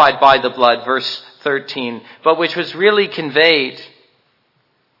signified by the blood, verse 13, but which was really conveyed.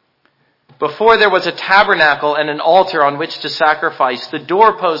 Before there was a tabernacle and an altar on which to sacrifice, the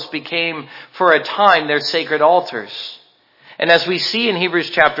doorposts became for a time their sacred altars. And as we see in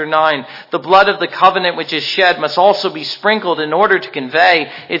Hebrews chapter 9, the blood of the covenant which is shed must also be sprinkled in order to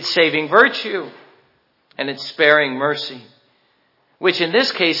convey its saving virtue and its sparing mercy, which in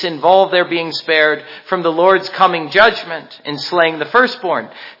this case involved their being spared from the Lord's coming judgment in slaying the firstborn.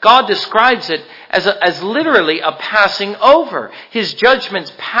 God describes it as literally a passing over, his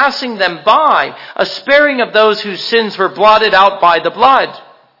judgments passing them by, a sparing of those whose sins were blotted out by the blood.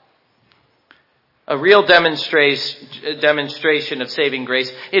 A real demonstration of saving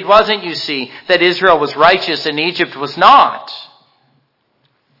grace. It wasn't, you see, that Israel was righteous and Egypt was not.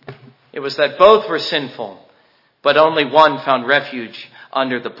 It was that both were sinful, but only one found refuge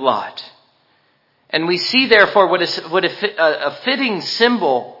under the blood. And we see, therefore, what a fitting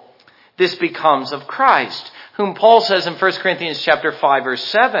symbol this becomes of Christ, whom Paul says in 1 Corinthians chapter 5, verse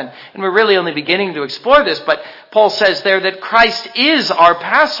 7. And we're really only beginning to explore this, but Paul says there that Christ is our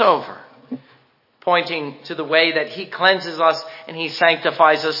Passover, pointing to the way that he cleanses us and he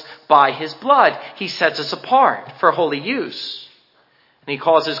sanctifies us by his blood. He sets us apart for holy use, and he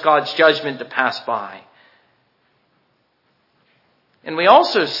causes God's judgment to pass by. And we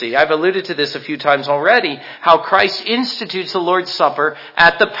also see, I've alluded to this a few times already, how Christ institutes the Lord's Supper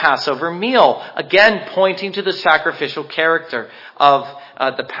at the Passover meal, again pointing to the sacrificial character of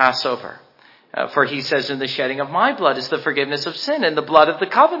the Passover. For he says, in the shedding of my blood is the forgiveness of sin, and the blood of the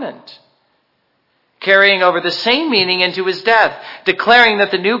covenant, carrying over the same meaning into his death, declaring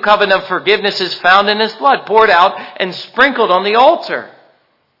that the new covenant of forgiveness is found in his blood, poured out and sprinkled on the altar.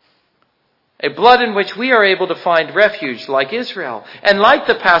 A blood in which we are able to find refuge like Israel. And like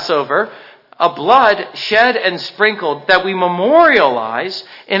the Passover, a blood shed and sprinkled that we memorialize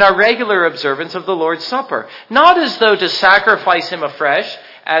in our regular observance of the Lord's Supper. Not as though to sacrifice him afresh,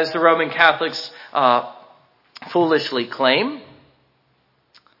 as the Roman Catholics foolishly claim,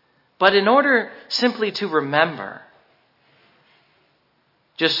 but in order simply to remember,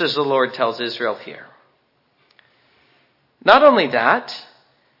 just as the Lord tells Israel here. Not only that,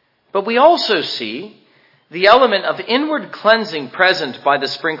 but we also see the element of inward cleansing present by the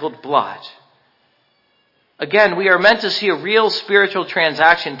sprinkled blood. Again, we are meant to see a real spiritual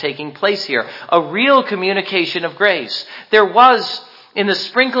transaction taking place here, a real communication of grace. There was, in the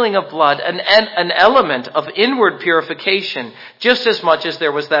sprinkling of blood, an element of inward purification, just as much as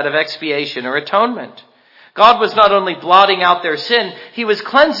there was that of expiation or atonement. God was not only blotting out their sin, he was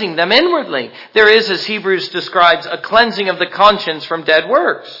cleansing them inwardly. There is, as Hebrews describes, a cleansing of the conscience from dead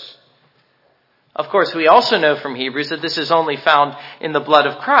works. Of course, we also know from Hebrews that this is only found in the blood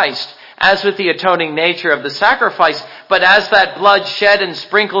of Christ, as with the atoning nature of the sacrifice. But as that blood shed and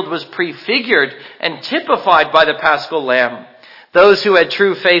sprinkled was prefigured and typified by the Paschal Lamb, those who had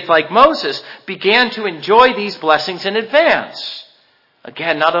true faith like Moses began to enjoy these blessings in advance.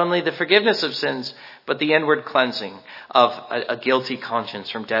 Again, not only the forgiveness of sins, but the inward cleansing of a guilty conscience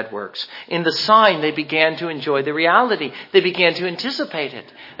from dead works. In the sign, they began to enjoy the reality. They began to anticipate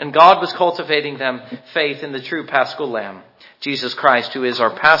it. And God was cultivating them faith in the true Paschal Lamb, Jesus Christ, who is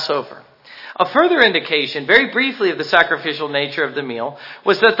our Passover. A further indication, very briefly, of the sacrificial nature of the meal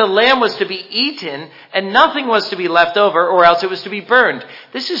was that the lamb was to be eaten and nothing was to be left over, or else it was to be burned.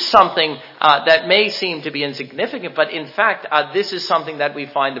 This is something that may seem to be insignificant, but in fact, this is something that we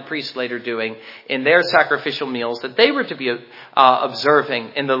find the priests later doing in their sacrificial meals that they were to be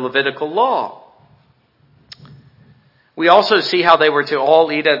observing in the Levitical law. We also see how they were to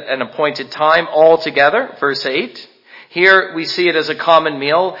all eat at an appointed time all together, verse 8. Here we see it as a common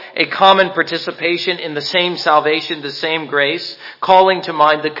meal, a common participation in the same salvation, the same grace, calling to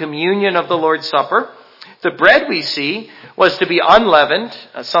mind the communion of the Lord's Supper. The bread we see was to be unleavened,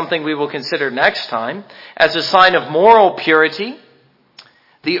 something we will consider next time, as a sign of moral purity.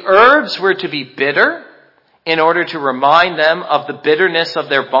 The herbs were to be bitter in order to remind them of the bitterness of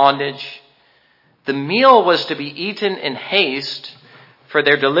their bondage. The meal was to be eaten in haste, for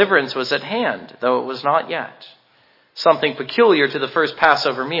their deliverance was at hand, though it was not yet. Something peculiar to the first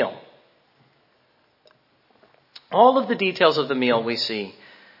Passover meal. All of the details of the meal we see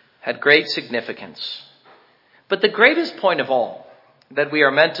had great significance. But the greatest point of all that we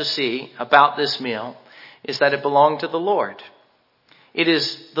are meant to see about this meal is that it belonged to the Lord. It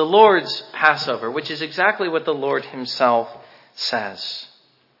is the Lord's Passover, which is exactly what the Lord himself says.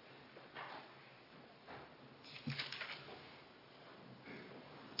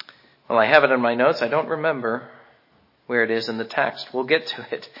 Well, I have it in my notes. I don't remember where it is in the text. We'll get to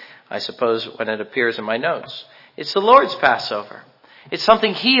it, I suppose, when it appears in my notes. It's the Lord's Passover. It's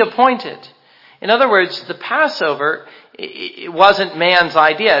something he appointed. In other words, the Passover, it wasn't man's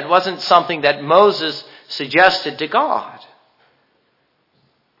idea. It wasn't something that Moses suggested to God.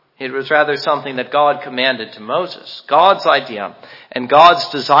 It was rather something that God commanded to Moses. God's idea and God's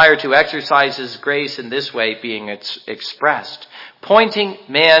desire to exercise his grace in this way being expressed, pointing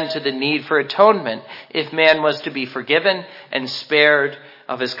man to the need for atonement if man was to be forgiven and spared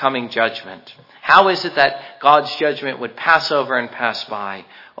of his coming judgment. How is it that God's judgment would pass over and pass by?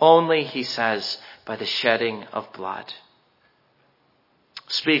 Only, he says, by the shedding of blood.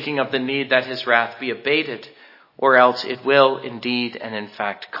 Speaking of the need that his wrath be abated, or else it will indeed and in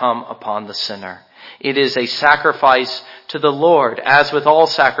fact come upon the sinner. It is a sacrifice to the Lord, as with all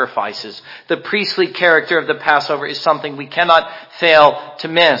sacrifices. The priestly character of the Passover is something we cannot fail to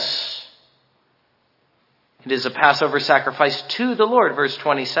miss. It is a Passover sacrifice to the Lord, verse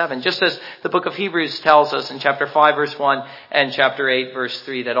 27. Just as the book of Hebrews tells us in chapter 5, verse 1 and chapter 8, verse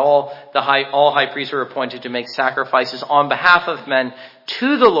 3, that all high priests were appointed to make sacrifices on behalf of men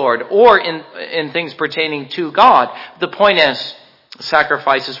to the Lord, or in things pertaining to God. The point is,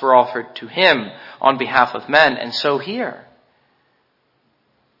 sacrifices were offered to him on behalf of men, and so here.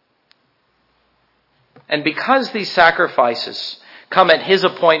 And because these sacrifices come at his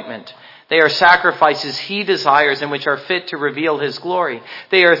appointment, they are sacrifices he desires and which are fit to reveal his glory.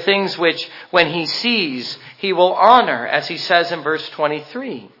 They are things which, when he sees, he will honor, as he says in verse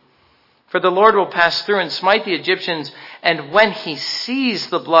 23. For the Lord will pass through and smite the Egyptians, and when he sees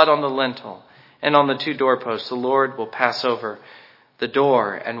the blood on the lintel and on the two doorposts, the Lord will pass over the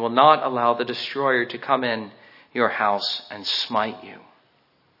door and will not allow the destroyer to come in your house and smite you.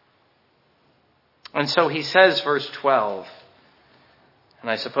 And so he says, verse 12, and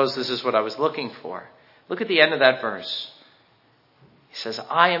I suppose this is what I was looking for. Look at the end of that verse. He says,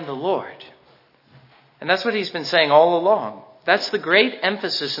 I am the Lord. And that's what he's been saying all along. That's the great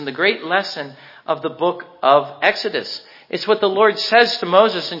emphasis and the great lesson of the book of Exodus. It's what the Lord says to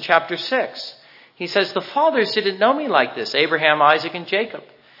Moses in chapter 6. He says, the fathers didn't know me like this, Abraham, Isaac, and Jacob.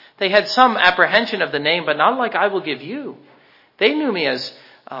 They had some apprehension of the name, but not like I will give you. They knew me as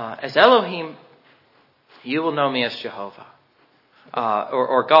Elohim. You will know me as Jehovah.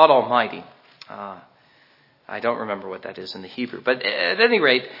 Or God Almighty. I don't remember what that is in the Hebrew. But at any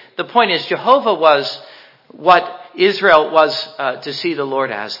rate, the point is Jehovah was what Israel was to see the Lord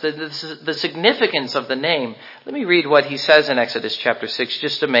as. The significance of the name. Let me read what he says in Exodus chapter 6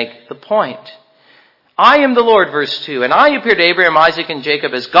 just to make the point. I am the Lord, verse 2, and I appeared to Abraham, Isaac, and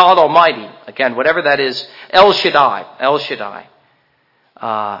Jacob as God Almighty. Again, whatever that is, El Shaddai.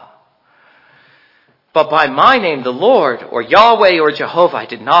 But by my name, the Lord, or Yahweh, or Jehovah, I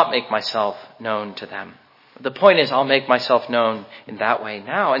did not make myself known to them. The point is, I'll make myself known in that way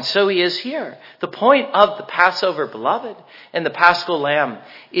now. And so he is here. The point of the Passover, beloved, and the Paschal Lamb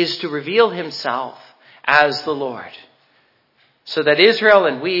is to reveal himself as the Lord, so that Israel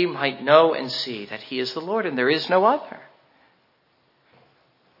and we might know and see that he is the Lord and there is no other.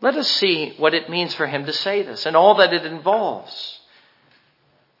 Let us see what it means for him to say this and all that it involves.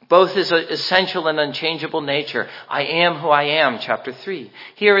 Both his essential and unchangeable nature. I am who I am, chapter 3.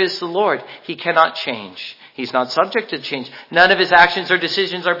 Here is the Lord. He cannot change. He's not subject to change. None of his actions or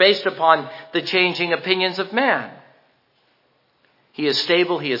decisions are based upon the changing opinions of man. He is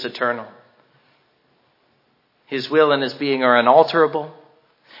stable. He is eternal. His will and his being are unalterable.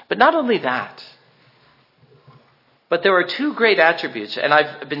 But not only that, but there are two great attributes, and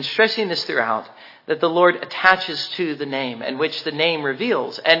I've been stressing this throughout, that the Lord attaches to the name and which the name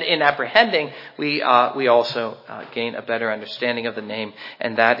reveals. And in apprehending, we also gain a better understanding of the name,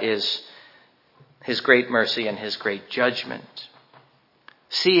 and that is his great mercy and his great judgment.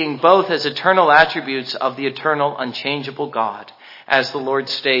 Seeing both as eternal attributes of the eternal, unchangeable God, as the Lord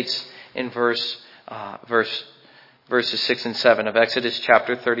states in verses 6 and 7 of Exodus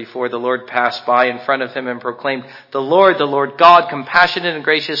chapter 34. The Lord passed by in front of him and proclaimed, the Lord God, compassionate and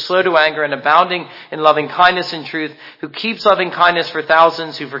gracious, slow to anger and abounding in loving kindness and truth, who keeps loving kindness for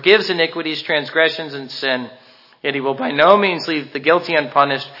thousands, who forgives iniquities, transgressions, and sin. Yet he will by no means leave the guilty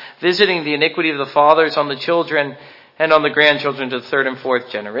unpunished, visiting the iniquity of the fathers on the children and on the grandchildren to the third and fourth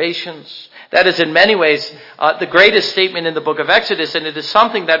generations. That is in many ways the greatest statement in the book of Exodus, and it is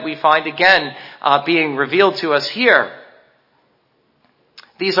something that we find again being revealed to us here.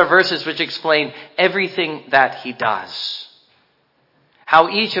 These are verses which explain everything that he does. How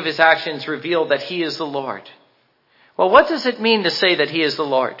each of his actions reveal that he is the Lord. Well, what does it mean to say that he is the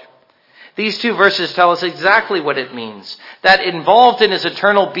Lord? These two verses tell us exactly what it means. That involved in his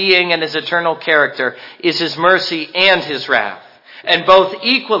eternal being and his eternal character is his mercy and his wrath, and both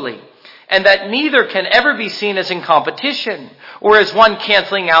equally. And that neither can ever be seen as in competition or as one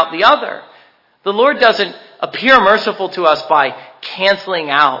canceling out the other. The Lord doesn't appear merciful to us by canceling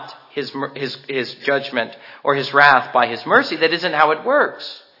out his judgment or his wrath by his mercy. That isn't how it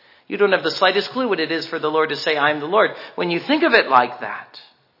works. You don't have the slightest clue what it is for the Lord to say, I am the Lord, when you think of it like that.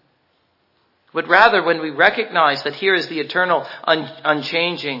 But rather, when we recognize that here is the eternal,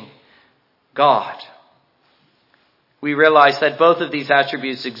 unchanging God, we realize that both of these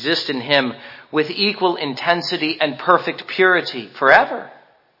attributes exist in him with equal intensity and perfect purity forever.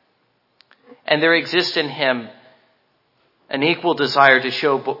 And there exists in him an equal desire to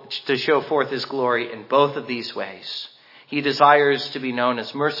show forth his glory in both of these ways. He desires to be known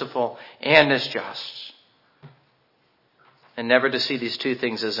as merciful and as just, and never to see these two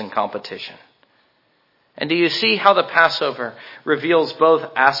things as in competition. And do you see how the Passover reveals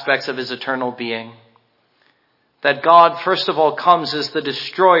both aspects of his eternal being? That God, first of all, comes as the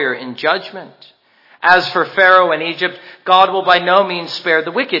destroyer in judgment. As for Pharaoh and Egypt, God will by no means spare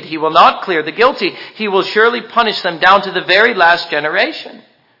the wicked. He will not clear the guilty. He will surely punish them down to the very last generation.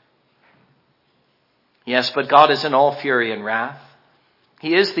 Yes, but God is in all fury and wrath.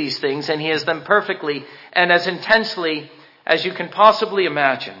 He is these things, and he is them perfectly and as intensely as you can possibly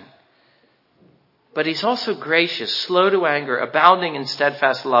imagine. But he's also gracious, slow to anger, abounding in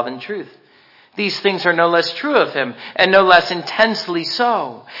steadfast love and truth. These things are no less true of him, and no less intensely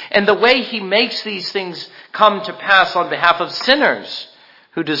so. And the way he makes these things come to pass on behalf of sinners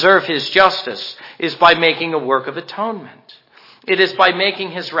who deserve his justice is by making a work of atonement. It is by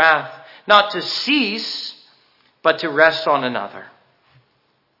making his wrath not to cease, but to rest on another.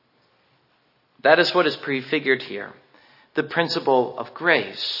 That is what is prefigured here, the principle of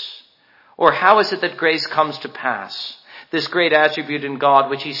grace. Or how is it that grace comes to pass? This great attribute in God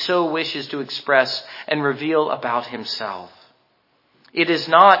which he so wishes to express and reveal about himself. It is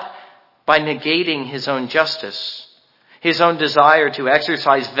not by negating his own justice, his own desire to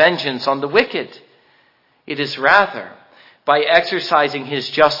exercise vengeance on the wicked. It is rather by exercising his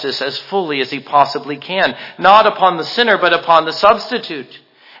justice as fully as he possibly can, not upon the sinner, but upon the substitute.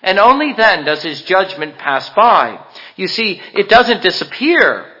 And only then does his judgment pass by. You see, it doesn't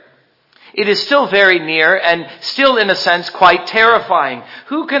disappear. It is still very near and still, in a sense, quite terrifying.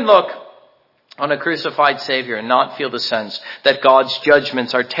 Who can look on a crucified Savior and not feel the sense that God's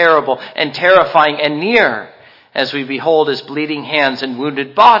judgments are terrible and terrifying and near as we behold his bleeding hands and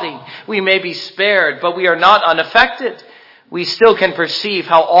wounded body? We may be spared, but we are not unaffected. We still can perceive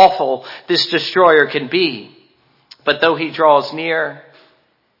how awful this destroyer can be. But though he draws near,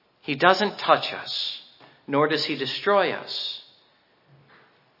 he doesn't touch us, nor does he destroy us.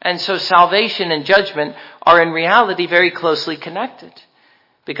 And so salvation and judgment are in reality very closely connected.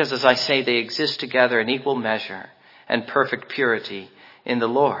 Because, as I say, they exist together in equal measure and perfect purity in the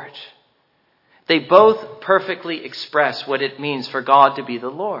Lord. They both perfectly express what it means for God to be the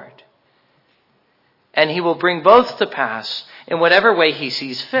Lord. And he will bring both to pass in whatever way he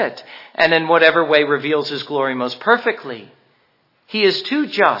sees fit, and in whatever way reveals his glory most perfectly. He is too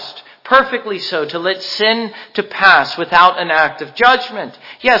just, perfectly so, to let sin to pass without an act of judgment.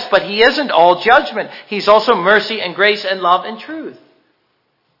 Yes, but he isn't all judgment. He's also mercy and grace and love and truth.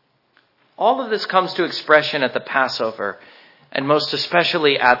 All of this comes to expression at the Passover, and most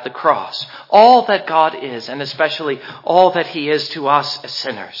especially at the cross. All that God is, and especially all that he is to us as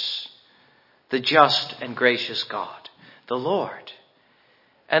sinners. The just and gracious God, the Lord.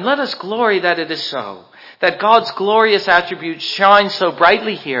 And let us glory that it is so. That God's glorious attributes shine so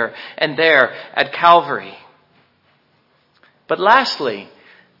brightly here and there at Calvary. But lastly,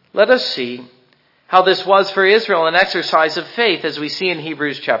 let us see how this was for Israel an exercise of faith, as we see in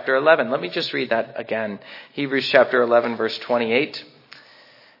Hebrews chapter 11. Let me just read that again. Hebrews chapter 11, verse 28.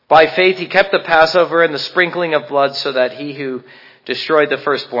 By faith he kept the Passover and the sprinkling of blood so that he who destroyed the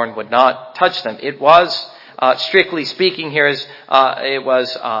firstborn would not touch them. It was, strictly speaking here, it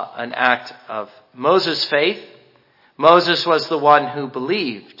was an act of Moses' faith. Moses was the one who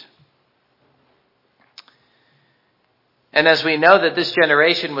believed. And as we know that this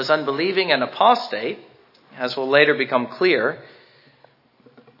generation was unbelieving and apostate, as will later become clear,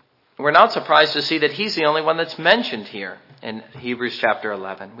 we're not surprised to see that he's the only one that's mentioned here in Hebrews chapter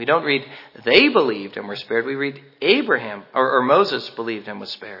 11. We don't read they believed and were spared. We read Abraham or Moses believed and was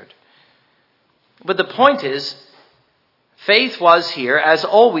spared. But the point is, faith was here, as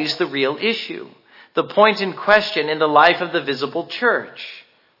always, the real issue, the point in question in the life of the visible church.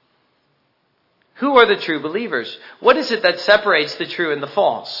 Who are the true believers? What is it that separates the true and the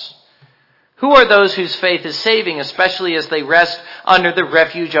false? Who are those whose faith is saving, especially as they rest under the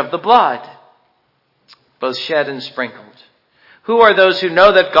refuge of the blood, both shed and sprinkled? Who are those who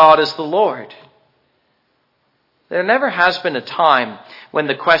know that God is the Lord? There never has been a time when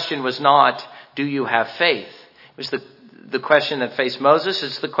the question was not, do you have faith? It was the question that faced Moses.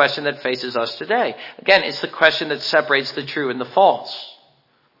 It's the question that faces us today. Again, it's the question that separates the true and the false.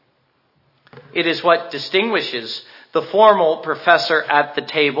 It is what distinguishes the formal professor at the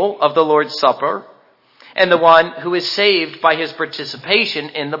table of the Lord's Supper and the one who is saved by his participation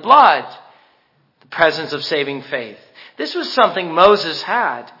in the blood, the presence of saving faith. This was something Moses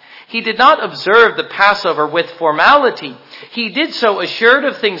had. He did not observe the Passover with formality. He did so assured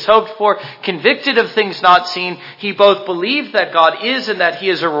of things hoped for, convicted of things not seen. He both believed that God is and that he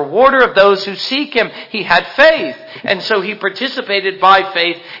is a rewarder of those who seek him. He had faith, and so he participated by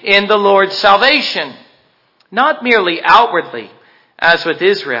faith in the Lord's salvation. Not merely outwardly, as with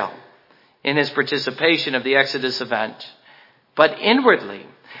Israel in his participation of the Exodus event, but inwardly,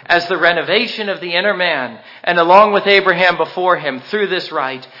 as the renovation of the inner man, and along with Abraham before him through this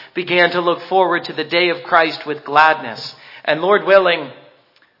rite, began to look forward to the day of Christ with gladness. And Lord willing,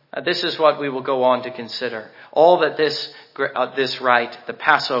 this is what we will go on to consider. All that this rite, the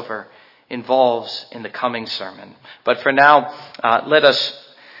Passover, involves in the coming sermon. But for now, let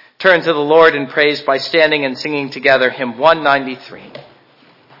us turn to the Lord in praise by standing and singing together hymn 193.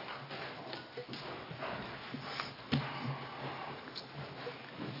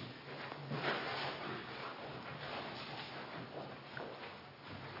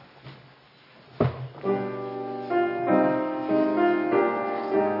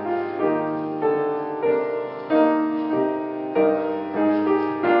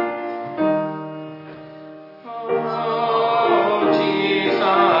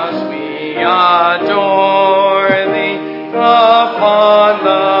 Adore thee, the Father.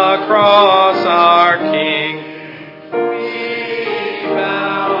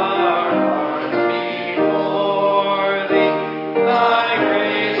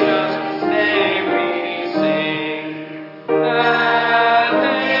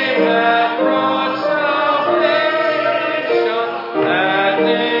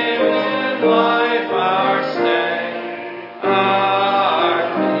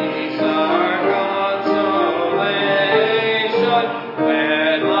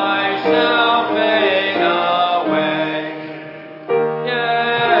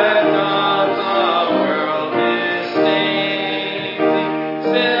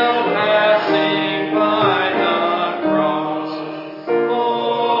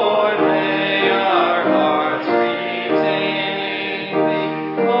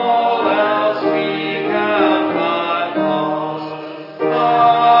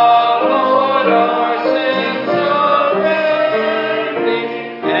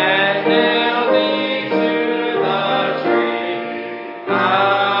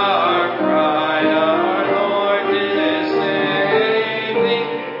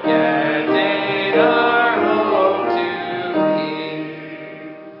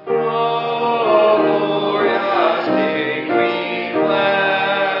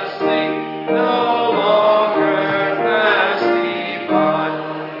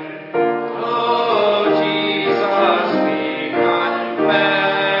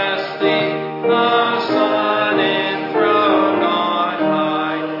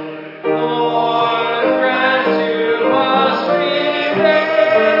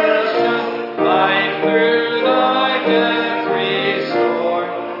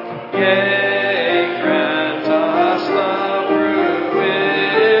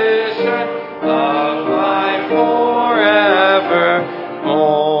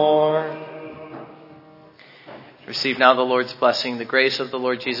 Receive now the Lord's blessing. The grace of the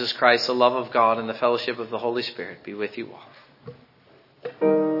Lord Jesus Christ, the love of God, and the fellowship of the Holy Spirit be with you all.